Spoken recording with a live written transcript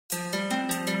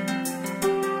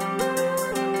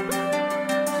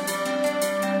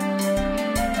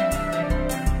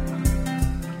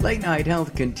Late Night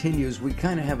Health continues. We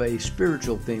kind of have a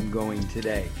spiritual theme going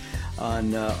today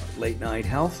on Late Night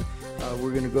Health.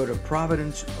 We're going to go to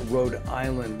Providence, Rhode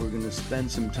Island. We're going to spend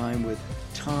some time with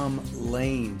Tom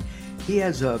Lane. He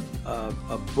has a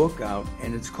book out,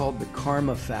 and it's called The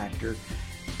Karma Factor.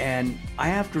 And I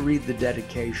have to read the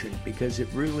dedication because it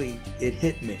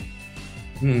hit me.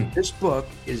 This book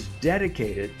is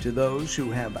dedicated to those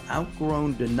who have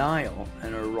outgrown denial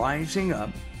and are rising up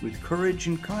with courage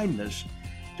and kindness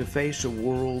to face a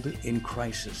world in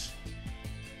crisis.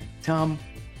 Tom,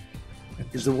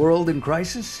 is the world in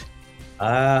crisis?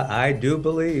 I do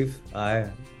believe.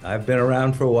 I've been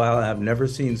around for a while. I've never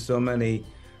seen so many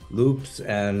loops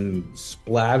and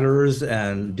splatters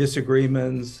and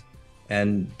disagreements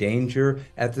and danger.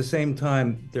 At the same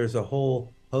time, there's a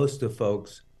whole host of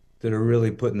folks that are really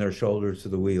putting their shoulders to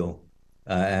the wheel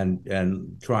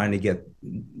and trying to get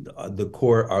the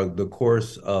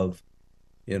course of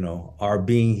our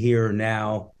being here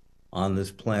now on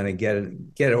this planet, get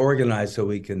it organized so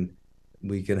we can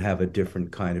have a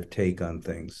different kind of take on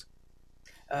things.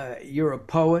 You're a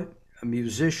poet, a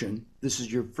musician. This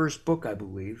is your first book, I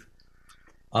believe.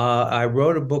 I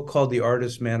wrote a book called The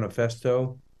Artist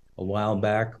Manifesto a while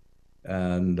back,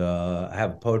 and I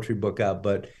have a poetry book out,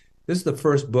 but this is the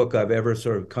first book I've ever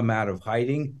sort of come out of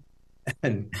hiding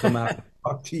and come out and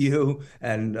talk to you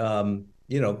and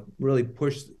really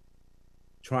push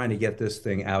trying to get this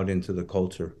thing out into the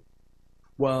culture.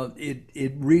 Well,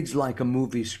 it reads like a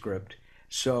movie script.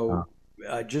 So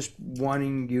just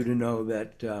wanting you to know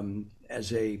that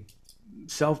as a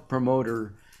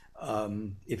self-promoter,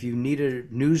 if you need a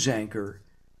news anchor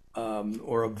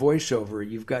or a voiceover,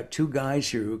 you've got two guys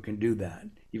here who can do that.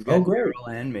 You've got Carol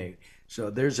and me. So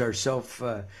there's our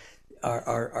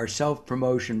our self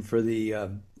promotion for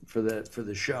the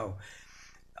show.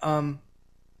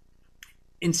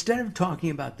 Instead of talking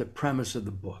about the premise of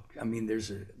the book, I mean, there's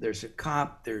a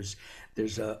cop, there's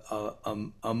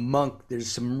a monk,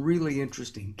 there's some really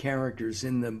interesting characters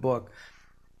in the book.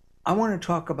 I want to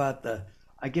talk about the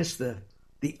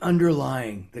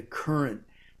underlying, the current,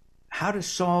 how to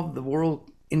solve the world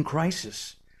in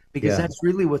crisis, because that's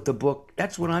really what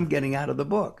that's what I'm getting out of the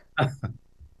book.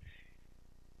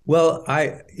 Well,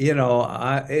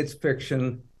 it's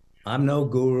fiction. I'm no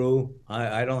guru.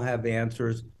 I don't have the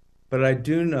answers. But I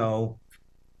do know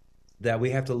that we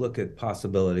have to look at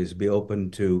possibilities, be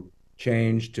open to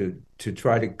change, to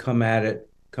try to come at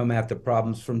the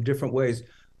problems from different ways.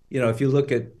 If you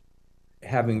look at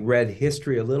having read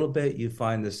history a little bit, you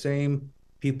find the same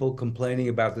people complaining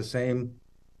about the same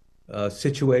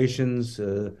situations,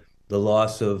 the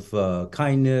loss of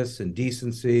kindness and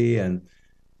decency and,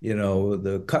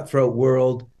 the cutthroat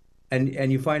world.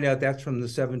 And you find out that's from the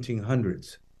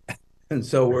 1700s. And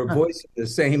so we're voicing the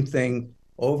same thing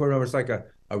over and over. It's like a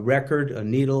record, a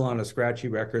needle on a scratchy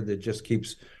record that just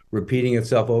keeps repeating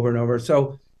itself over and over.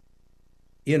 So,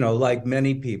 like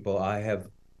many people, I have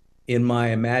in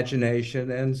my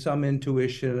imagination and some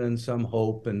intuition and some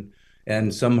hope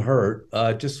and some hurt,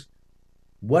 just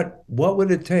what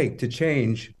would it take to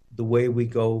change the way we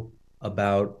go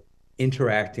about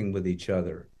interacting with each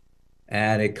other?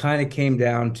 And it kind of came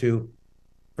down to,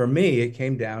 for me, it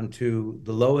came down to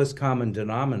the lowest common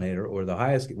denominator, or the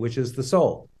highest, which is the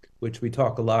soul, which we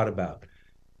talk a lot about.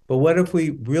 But what if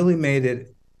we really made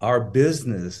it our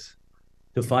business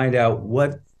to find out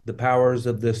what the powers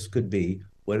of this could be,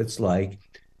 what it's like,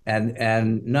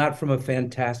 and not from a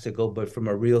fantastical, but from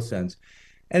a real sense.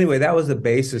 Anyway, that was the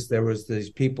basis. There was these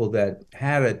people that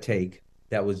had a take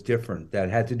that was different, that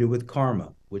had to do with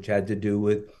karma, which had to do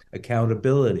with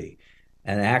accountability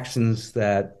and actions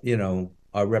that,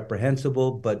 are reprehensible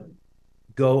but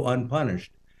go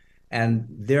unpunished. And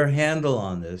their handle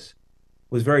on this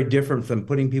was very different from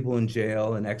putting people in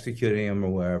jail and executing them or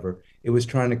wherever. It was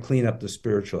trying to clean up the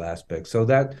spiritual aspect. So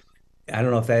that, I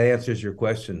don't know if that answers your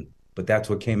question, but that's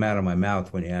what came out of my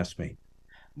mouth when you asked me.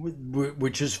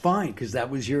 Which is fine, because that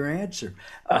was your answer.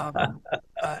 I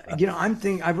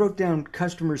wrote down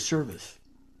customer service.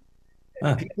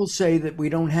 People say that we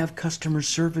don't have customer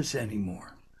service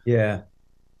anymore. Yeah.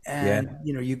 And,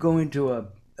 you go into a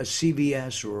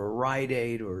CVS or a Rite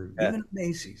Aid or even a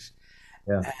Macy's.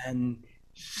 Yeah. And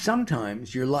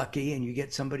sometimes you're lucky and you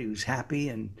get somebody who's happy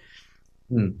and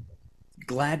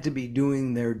glad to be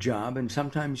doing their job. And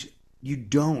sometimes you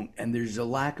don't, and there's a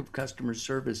lack of customer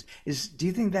service. Do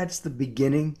you think that's the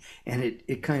beginning, and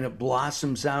it kind of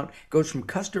blossoms out, goes from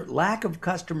lack of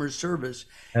customer service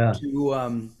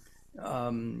to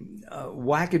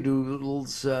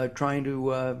wackadoodles trying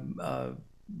to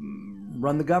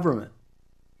run the government?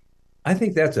 I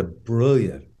think that's a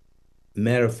brilliant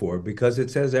metaphor because it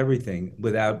says everything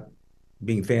without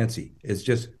being fancy.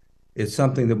 It's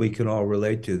something that we can all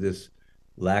relate to, this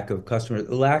lack of customer,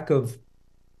 lack of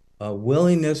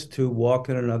willingness to walk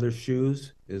in another's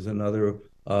shoes is another.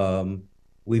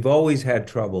 We've always had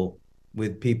trouble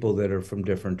with people that are from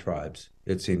different tribes,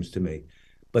 it seems to me.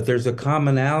 But there's a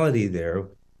commonality there,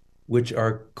 which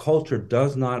our culture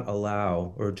does not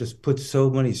allow, or just puts so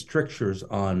many strictures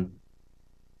on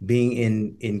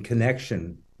being in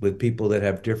connection with people that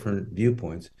have different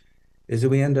viewpoints, is that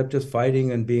we end up just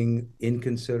fighting and being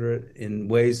inconsiderate in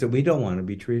ways that we don't want to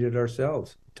be treated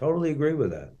ourselves. Totally agree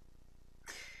with that.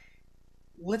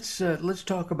 Let's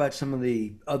talk about some of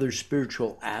the other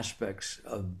spiritual aspects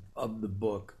of the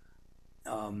book.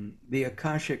 The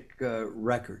Akashic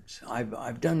records.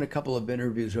 I've done a couple of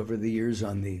interviews over the years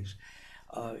on these.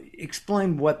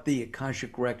 Explain what the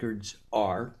Akashic records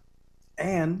are,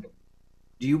 and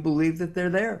do you believe that they're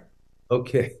there?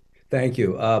 Okay, thank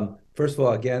you. First of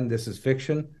all, again, this is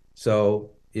fiction,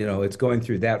 so it's going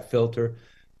through that filter.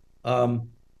 Um,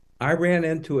 I ran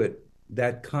into it,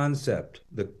 that concept,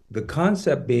 the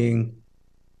concept being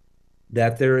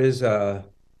that there is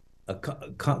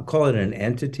call it an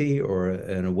entity or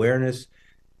an awareness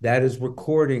that is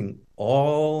recording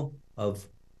all of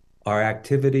our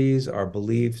activities, our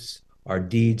beliefs, our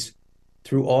deeds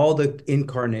through all the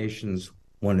incarnations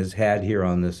one has had here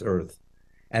on this earth.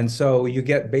 And so you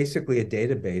get basically a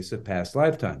database of past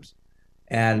lifetimes.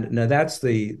 And now that's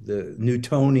the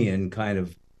Newtonian kind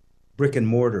of brick and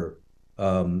mortar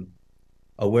um,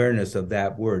 awareness of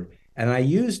that word. And I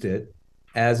used it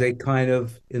as a kind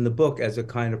of, in the book, as a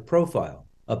kind of profile,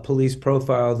 a police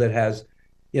profile that has,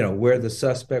 where the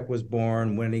suspect was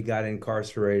born, when he got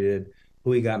incarcerated,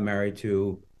 who he got married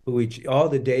to, all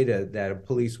the data that a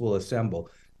police will assemble.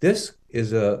 This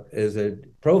is a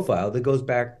profile that goes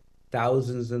back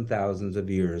thousands and thousands of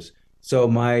years. So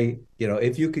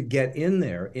if you could get in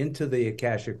there into the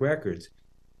Akashic records,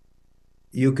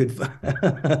 you could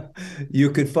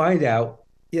you could find out,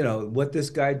 what this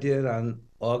guy did on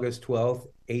August 12th,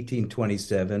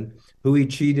 1827, who he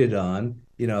cheated on,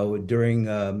 during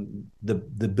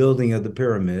the building of the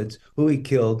pyramids, who he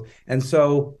killed. And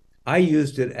so I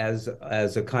used it as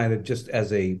a kind of, just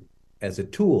as a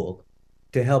tool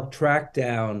to help track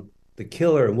down the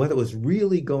killer and what was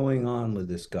really going on with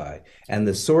this guy. And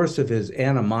the source of his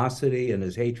animosity and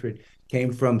his hatred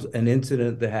came from an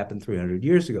incident that happened 300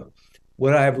 years ago.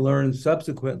 What I've learned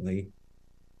subsequently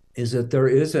is that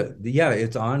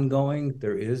it's ongoing.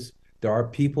 There are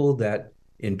people that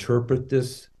interpret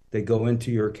this. They go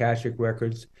into your Akashic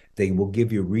records. They will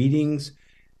give you readings,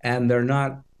 and they're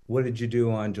not, what did you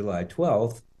do on July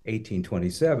 12th,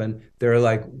 1827? They're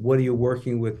like, what are you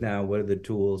working with now? What are the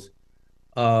tools?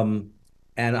 And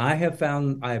I have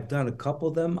done a couple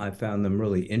of them. I found them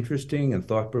really interesting and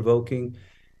thought-provoking.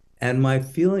 And my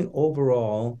feeling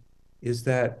overall is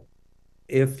that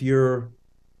if you're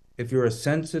a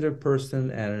sensitive person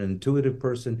and an intuitive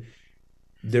person,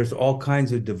 there's all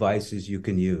kinds of devices you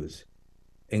can use,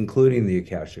 including the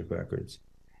Akashic records.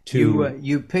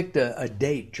 You picked a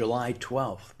date, July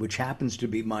 12th, which happens to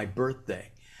be my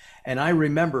birthday, and I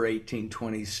remember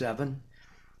 1827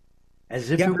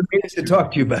 as if it was to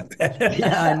talk to you about that.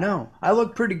 Yeah, I know. I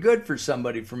look pretty good for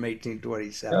somebody from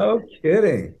 1827. No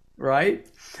kidding. Right?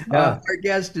 Yeah. Our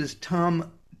guest is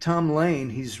Tom Lane.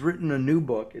 He's written a new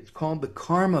book. It's called The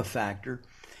Karma Factor,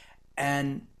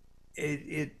 and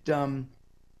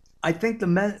I think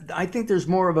there's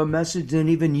more of a message than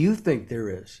even you think there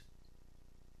is.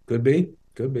 Could be.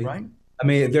 Right? I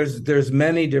mean, there's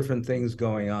many different things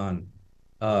going on.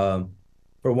 For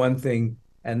one thing,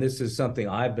 and this is something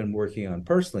I've been working on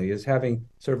personally, is having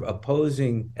sort of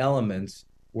opposing elements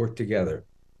work together.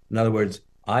 In other words,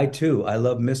 I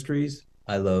love mysteries.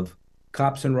 I love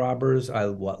cops and robbers. I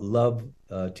love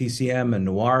TCM and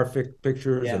noir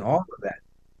pictures and all of that.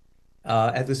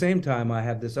 At the same time, I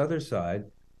have this other side,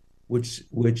 which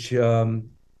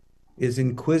is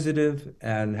inquisitive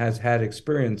and has had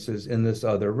experiences in this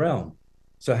other realm.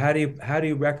 So how do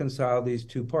you reconcile these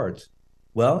two parts?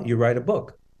 Well, you write a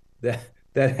book that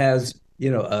has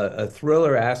a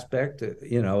thriller aspect,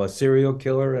 a serial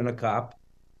killer and a cop,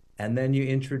 and then you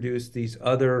introduce these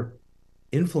other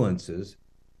influences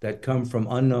that come from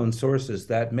unknown sources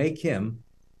that make him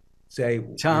say,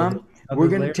 Tom, we're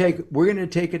going to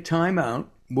take a time out.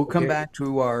 We'll come back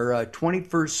to our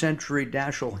 21st century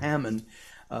Dashiell Hammond,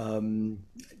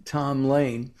 Tom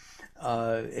Lane,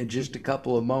 in just a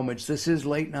couple of moments. This is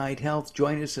Late Night Health.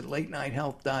 Join us at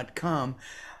latenighthealth.com.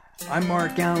 I'm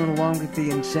Mark Allen, along with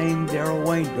the insane Daryl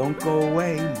Wayne. Don't go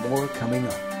away. More coming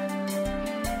up.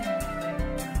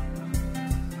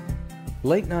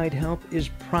 Late Night Health is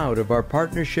proud of our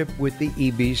partnership with the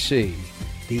EBC.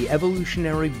 the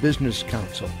Evolutionary Business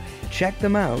Council. Check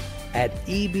them out at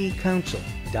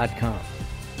ebcouncil.com.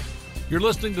 You're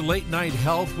listening to Late Night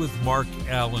Health with Mark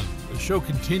Allen. The show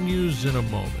continues in a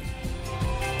moment.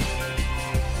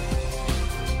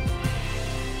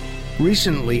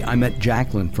 Recently, I met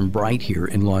Jacqueline from Bright here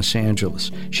in Los Angeles.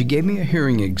 She gave me a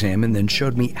hearing exam and then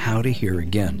showed me how to hear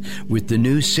again with the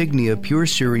new Signia Pure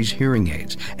Series hearing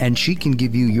aids, and she can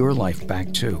give you your life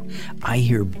back too. I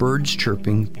hear birds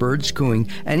chirping, birds cooing,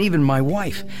 and even my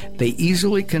wife. They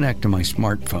easily connect to my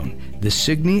smartphone. The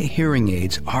Signia hearing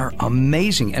aids are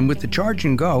amazing, and with the charge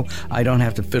and go, I don't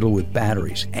have to fiddle with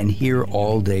batteries and hear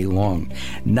all day long.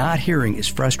 Not hearing is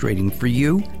frustrating for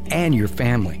you and your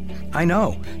family. I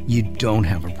know you don't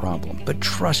have a problem, but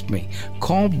trust me,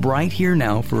 call Bright Here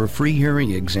now for a free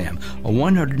hearing exam, a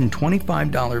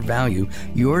 $125 value,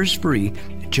 yours free,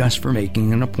 just for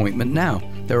making an appointment now.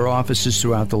 There are offices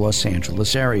throughout the Los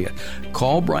Angeles area.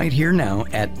 Call Bright Here now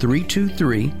at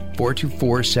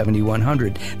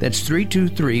 323-424-7100. That's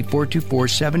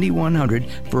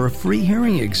 323-424-7100 for a free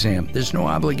hearing exam. There's no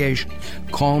obligation.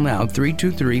 Call now,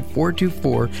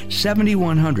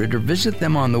 323-424-7100, or visit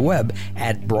them on the web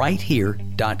at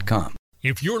brighthere.com.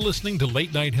 If you're listening to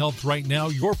Late Night Health right now,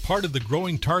 you're part of the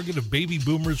growing target of baby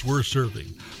boomers we're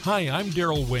serving. Hi, I'm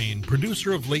Daryl Wayne,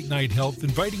 producer of Late Night Health,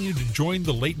 inviting you to join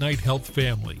the Late Night Health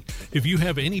family. If you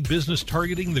have any business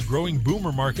targeting the growing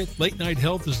boomer market, Late Night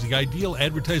Health is the ideal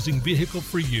advertising vehicle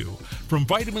for you. From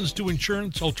vitamins to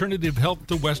insurance, alternative health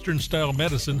to Western-style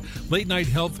medicine, Late Night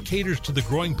Health caters to the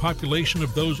growing population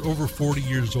of those over 40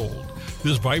 years old.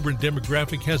 This vibrant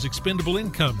demographic has expendable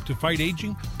income to fight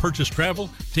aging, purchase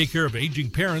travel, take care of aging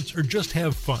parents, or just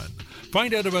have fun.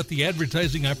 Find out about the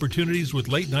advertising opportunities with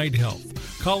Late Night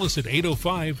Health. Call us at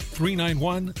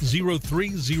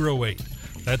 805-391-0308.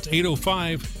 That's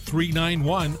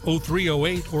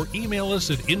 805-391-0308, or email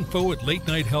us at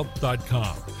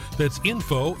info@latenighthealth.com. That's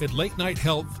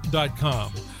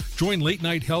info@latenighthealth.com. Join Late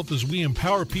Night Health as we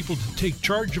empower people to take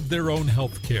charge of their own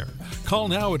health care. Call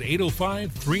now at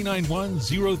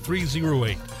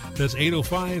 805-391-0308. That's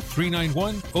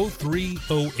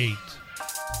 805-391-0308.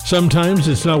 Sometimes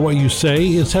it's not what you say,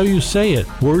 it's how you say it.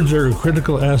 Words are a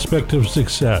critical aspect of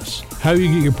success. How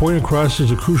you get your point across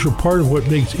is a crucial part of what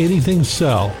makes anything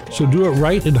sell. So do it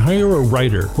right and hire a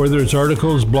writer. Whether it's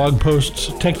articles, blog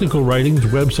posts, technical writings,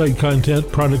 website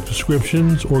content, product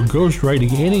descriptions, or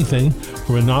ghostwriting anything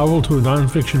from a novel to a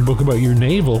nonfiction book about your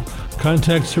navel,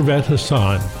 contact Servet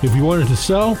Hassan. If you want it to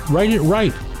sell, write it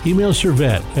right. Email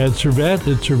Servet at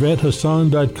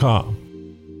servet@servethassan.com.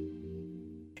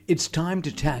 It's time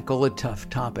to tackle a tough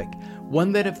topic,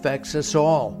 one that affects us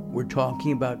all. We're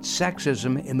talking about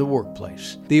sexism in the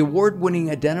workplace. The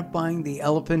award-winning Identifying the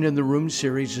Elephant in the Room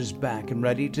series is back and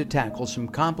ready to tackle some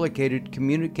complicated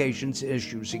communications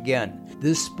issues again.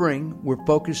 This spring, we're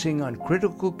focusing on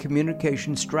critical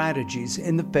communication strategies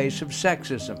in the face of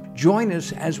sexism. Join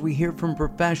us as we hear from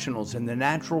professionals in the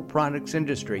natural products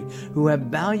industry who have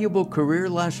valuable career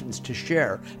lessons to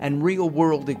share and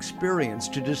real-world experience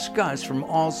to discuss from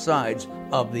all sides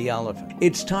of the elephant.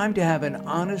 It's time to have an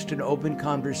honest and open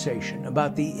conversation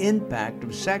about the impact of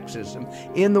sexism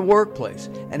in the workplace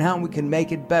and how we can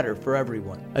make it better for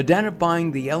everyone.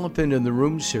 Identifying the Elephant in the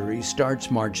Room series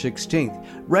starts March 16th.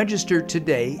 Register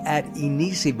today at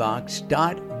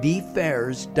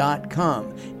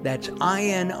inicibox.vfairs.com. That's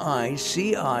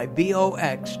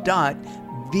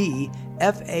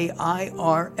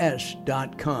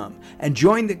INICIBOX.VFAIRS.com and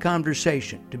join the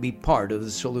conversation to be part of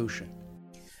the solution.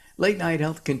 Late Night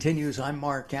Health continues. I'm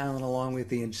Mark Allen along with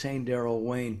the insane Daryl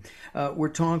Wayne. We're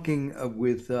talking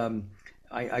with,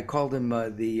 I called him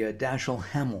the Dashiell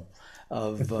Hammel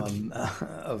of the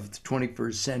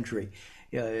 21st century.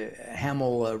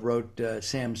 Hammel wrote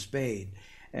Sam Spade,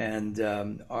 and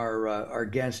our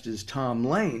guest is Tom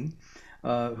Lane,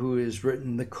 who has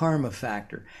written The Karma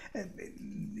Factor.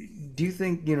 Do you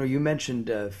think, you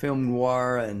mentioned film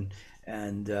noir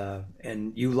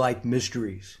and you like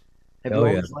mysteries? Have you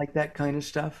always liked that kind of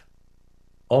stuff?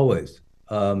 Always.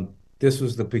 This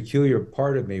was the peculiar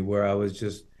part of me where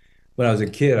when I was a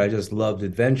kid, I just loved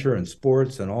adventure and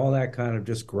sports and all that kind of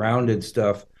just grounded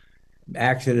stuff,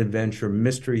 action, adventure,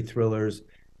 mystery thrillers.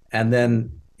 And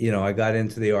then, I got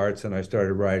into the arts and I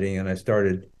started writing and I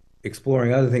started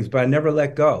exploring other things, but I never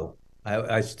let go.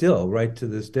 I still, right to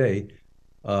this day,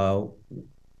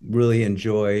 really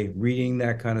enjoy reading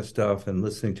that kind of stuff and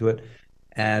listening to it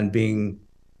and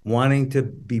wanting to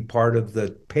be part of the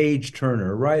page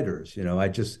turner writers.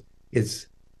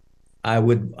 I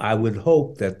would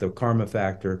hope that the Karma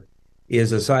Factor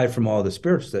is, aside from all the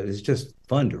spiritual stuff, it's just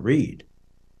fun to read.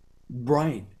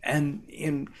 Right.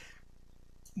 And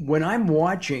when I'm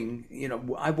watching,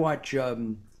 I watch a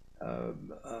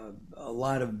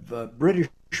lot of British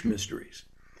mysteries.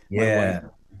 My wife, Yeah,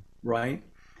 right?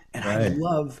 And I right.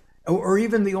 love, or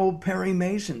even the old Perry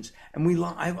Masons. And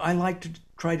I like to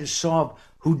try to solve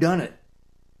who done it.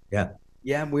 Yeah.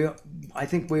 Yeah, I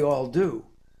think we all do.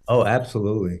 Oh,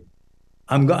 absolutely.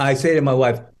 I say to my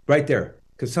wife right there,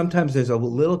 because sometimes there's a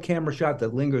little camera shot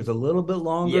that lingers a little bit Yeah,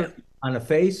 longer on a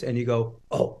face, and you go,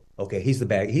 "Oh, okay, he's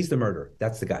the murderer.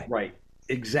 That's the guy." right.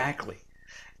 Exactly.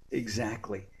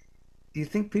 Exactly. Do you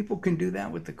think people can do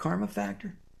that with the karma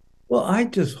factor? Well, I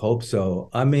just hope so.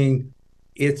 I mean,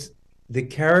 it's the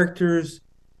characters,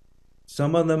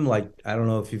 some of them, like I don't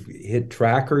know if you've hit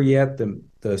Tracker yet,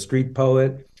 the street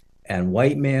poet, and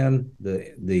White Man,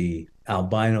 the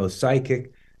albino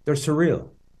psychic, they're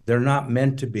surreal. They're not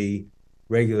meant to be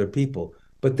regular people.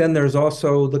 But then there's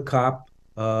also the cop,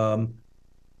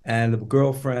 and the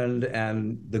girlfriend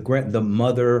and the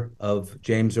mother of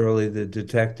James Early, the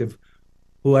detective,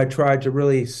 who I tried to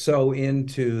really sew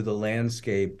into the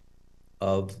landscape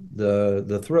of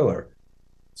the thriller.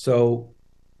 So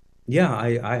yeah,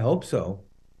 I hope so.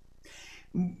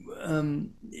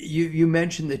 You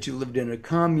mentioned that you lived in a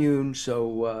commune,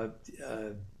 so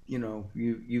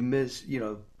you miss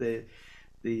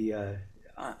the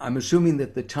I'm assuming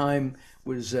that the time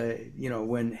was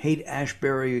when Haight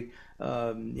Ashbury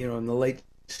in the late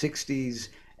 '60s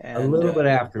A and little bit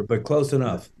after, but close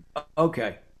enough.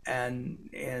 okay and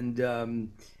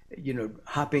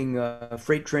hopping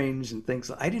freight trains and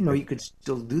things. I didn't know you could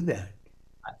still do that.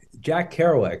 Jack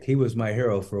Kerouac, he was my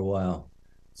hero for a while.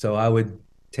 So I would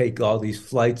take all these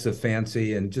flights of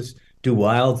fancy and just do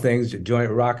wild things, join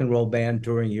a rock and roll band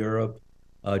touring Europe,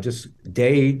 just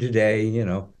day to day,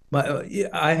 yeah,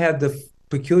 I had the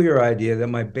peculiar idea that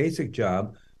my basic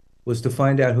job was to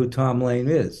find out who Tom Lane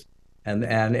is. And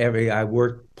I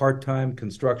worked part-time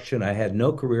construction. I had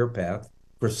no career path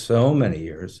for so many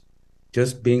years,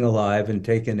 just being alive and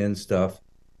taking in stuff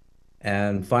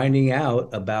and finding out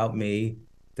about me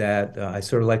that I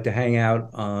sort of like to hang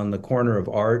out on the corner of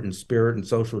art and spirit and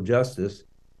social justice,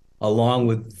 along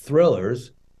with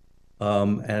thrillers.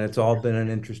 And it's all been an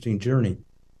interesting journey.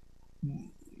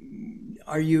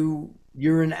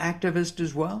 You're an activist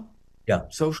as well? Yeah,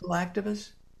 Social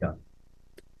activist? yeah.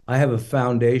 I have a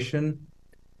foundation,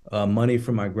 money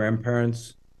from my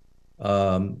grandparents,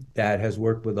 that has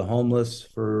worked with the homeless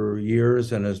for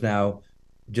years and is now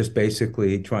just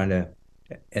basically trying to,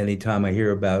 anytime I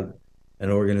hear about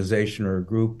an organization or a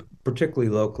group, particularly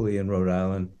locally in Rhode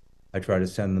Island, I try to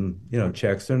send them,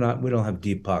 checks. We don't have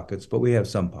deep pockets, but we have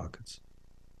some pockets.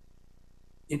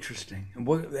 Interesting.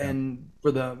 And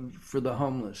for the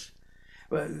homeless.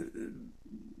 Well,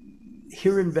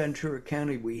 here in Ventura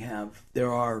County,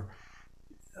 there are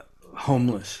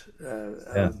homeless,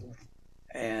 Yeah,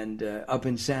 and up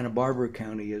in Santa Barbara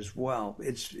County as well.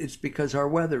 It's because our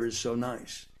weather is so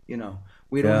nice.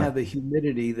 We don't yeah, have the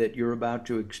humidity that you're about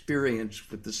to experience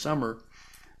with the summer,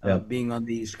 yeah, being on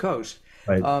the East Coast.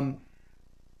 right. Um,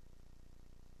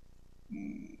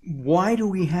 why do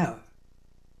we have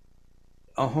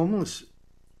a homeless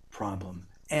problem?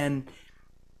 And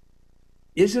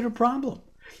is it a problem?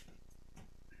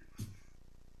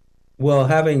 Well,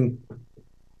 having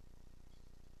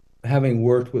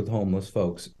worked with homeless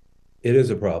folks, it is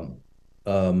a problem.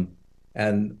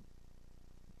 And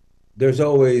there's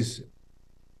always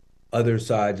other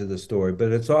sides of the story,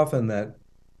 but it's often that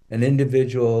an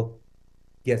individual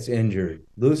gets injured,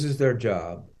 loses their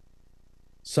job,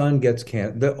 son gets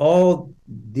cancer. All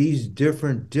these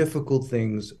different difficult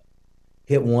things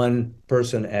hit one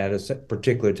person at a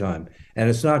particular time, and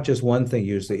it's not just one thing.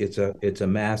 Usually, it's a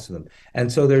mass of them,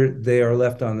 and so they are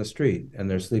left on the street and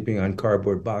they're sleeping on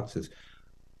cardboard boxes.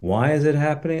 Why is it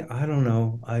happening? I don't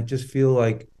know. I just feel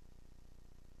like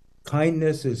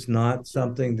kindness is not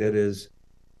something that is.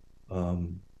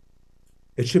 Um,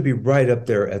 it should be right up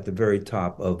there at the very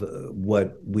top of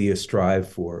what we strive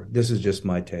for. This is just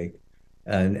my take,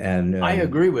 and I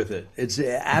agree with it. It's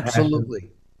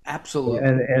absolutely,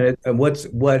 absolutely. and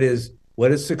what is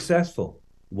successful?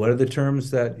 What are the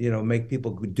terms that make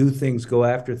people do things, go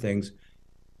after things?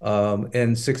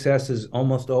 And success is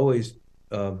almost always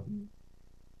uh,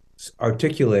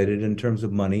 articulated in terms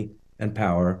of money and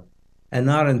power, and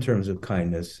not in terms of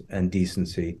kindness and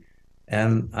decency.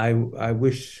 And I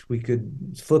wish we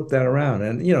could flip that around.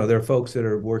 And there are folks that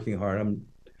are working hard.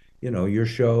 Your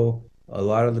show, a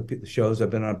lot of the shows I've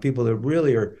been on, people that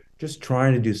really are just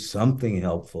trying to do something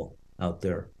helpful out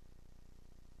there.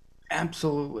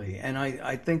 Absolutely. And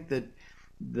I think that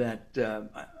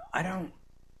I don't,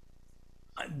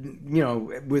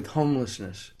 with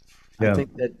homelessness, I Yeah,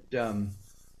 think that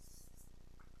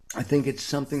I think it's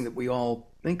something that we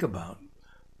all think about,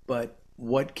 but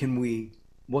what can we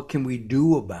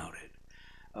do about it?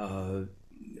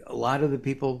 A lot of the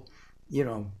people,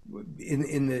 in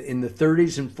the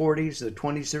 30s and 40s, the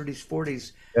 20s, 30s,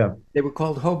 40s, Yeah. they were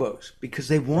called hobos because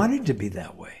they wanted to be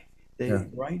that way. Yeah.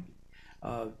 Right?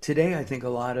 Today, I think a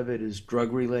lot of it is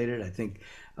drug related. I think,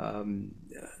 and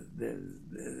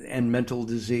mental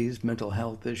disease, mental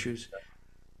health issues,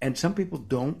 and some people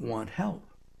don't want help.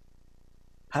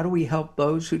 How do we help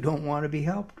those who don't want to be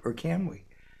helped, or can we?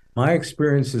 My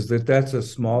experience is that that's a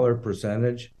smaller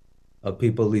percentage of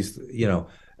people, at least,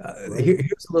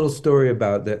 here's a little story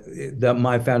about that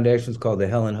my foundation is called the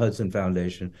Helen Hudson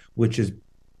Foundation, which is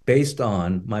based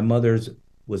on my mother's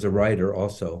was a writer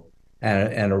also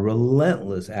and a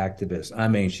relentless activist. I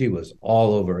mean, she was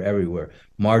all over everywhere,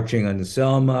 marching on the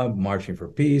Selma, marching for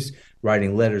peace,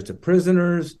 writing letters to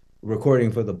prisoners,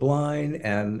 recording for the blind.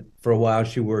 And for a while,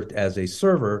 she worked as a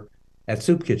server at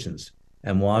soup kitchens.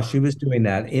 And while she was doing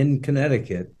that in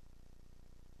Connecticut,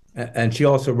 and she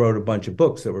also wrote a bunch of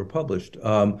books that were published.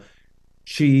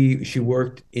 She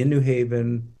worked in New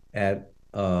Haven at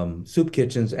soup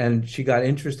kitchens, and she got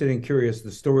interested and curious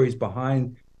the stories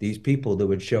behind these people that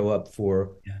would show up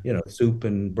for soup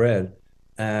and bread.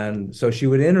 And so she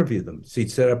would interview them. She'd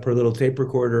set up her little tape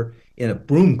recorder in a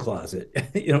broom closet,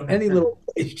 any little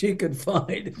place she could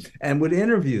find, and would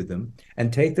interview them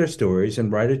and take their stories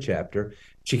and write a chapter.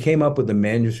 She came up with a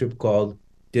manuscript called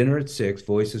Dinner at Six,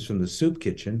 Voices from the Soup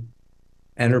Kitchen,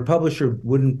 and her publisher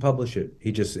wouldn't publish it.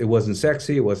 It wasn't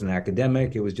sexy, it wasn't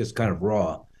academic, it was just kind of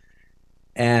raw.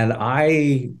 And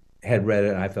I had read it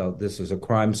and I felt this was a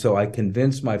crime, so I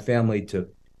convinced my family to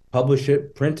publish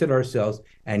it, print it ourselves,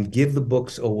 and give the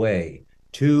books away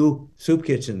to soup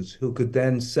kitchens who could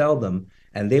then sell them,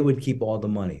 and they would keep all the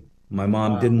money. My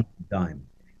mom didn't want a dime.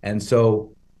 And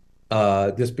so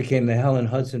this became the Helen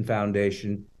Hudson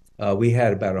Foundation. We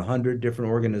had about 100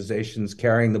 different organizations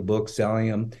carrying the books, selling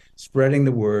them, spreading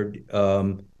the word.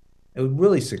 It was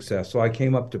really successful. I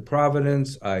came up to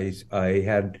Providence. I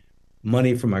had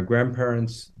money from my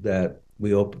grandparents that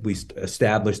we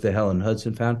established the Helen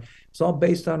Hudson Foundation. It's all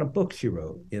based on a book she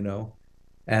wrote,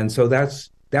 and so that's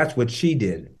what she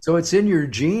did. So it's in your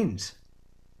genes.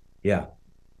 Yeah,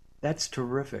 that's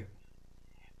terrific.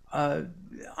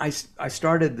 I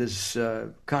started this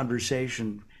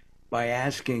conversation by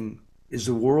asking, is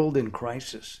the world in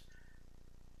crisis?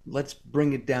 Let's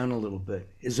bring it down a little bit.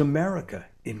 Is America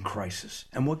in crisis?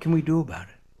 And what can we do about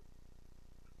it?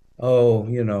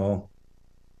 Oh,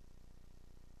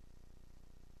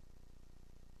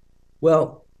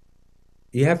 well,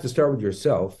 you have to start with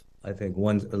yourself. I think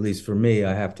at least for me,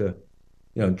 I have to,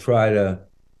 try to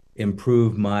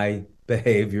improve my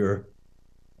behavior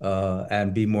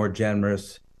and be more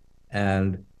generous.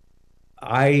 And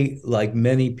I, like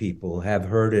many people, have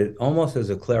heard it almost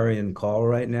as a clarion call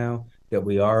right now that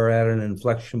we are at an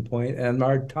inflection point and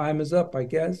our time is up, I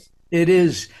guess. It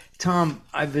is. Tom,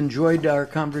 I've enjoyed our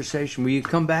conversation. Will you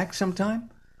come back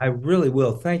sometime? I really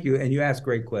will. Thank you. And you ask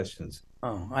great questions.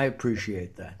 Oh, I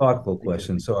appreciate that. Thoughtful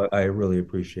questions. So I really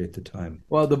appreciate the time.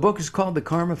 Well, the book is called The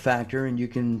Karma Factor, and you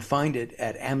can find it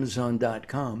at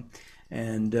Amazon.com.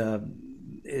 And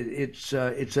it's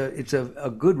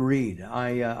a good read.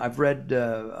 I've read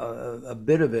a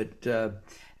bit of it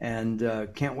and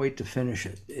can't wait to finish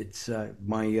it. It's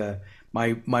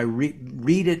my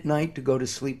read at night to go to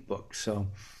sleep book. So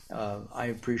I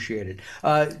appreciate it.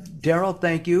 Daryl,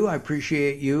 thank you. I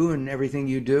appreciate you and everything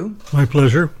you do. My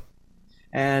pleasure.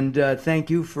 And thank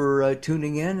you for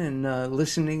tuning in and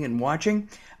listening and watching.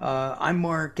 I'm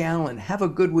Mark Allen. Have a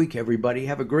good week, everybody.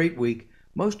 Have a great week.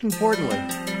 Most importantly,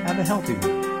 have a healthy week.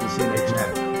 We'll see you next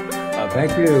time.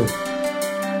 Thank you.